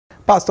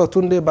Pastor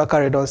Tunde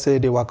Bakare don't say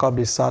they work up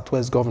the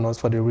Southwest governors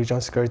for the region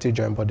security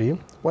joint body.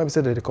 When we say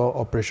they call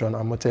Operation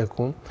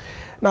Amotekun.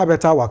 Now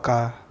better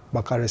Waka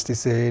Bakare still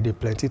say the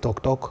plenty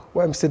talk.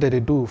 When we say that they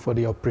do for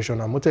the Operation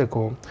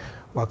Amotekun,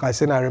 Waka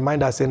say a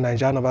reminder say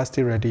naija never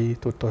still ready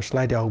to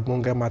touchlight their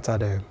ogbonge matter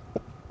there.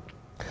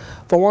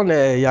 For one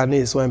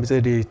Yanis, when we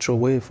say they throw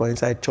away for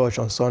inside church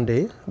on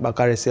Sunday,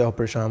 Bakare say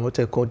Operation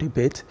Amotekun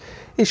debate.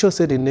 It shows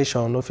say the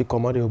nation no fit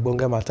comot the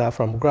ogbonge matter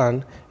from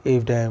ground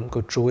if them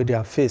go throw away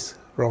their face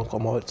wrong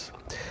comot.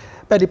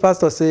 But the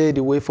pastor say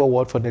the way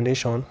forward for the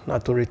nation na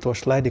to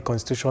retouchlight the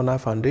constitutional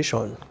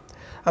foundation.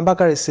 And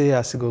Bakare say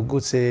as e go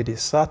good say the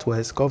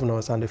Southwest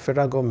governors and the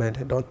federal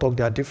government don't talk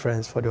their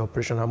difference for the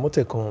Operation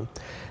Amotekun.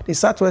 The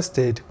Southwest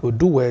state will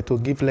do well to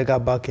give legal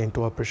backing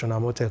to Operation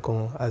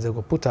Amotekun as they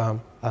go put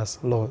them as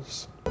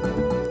laws.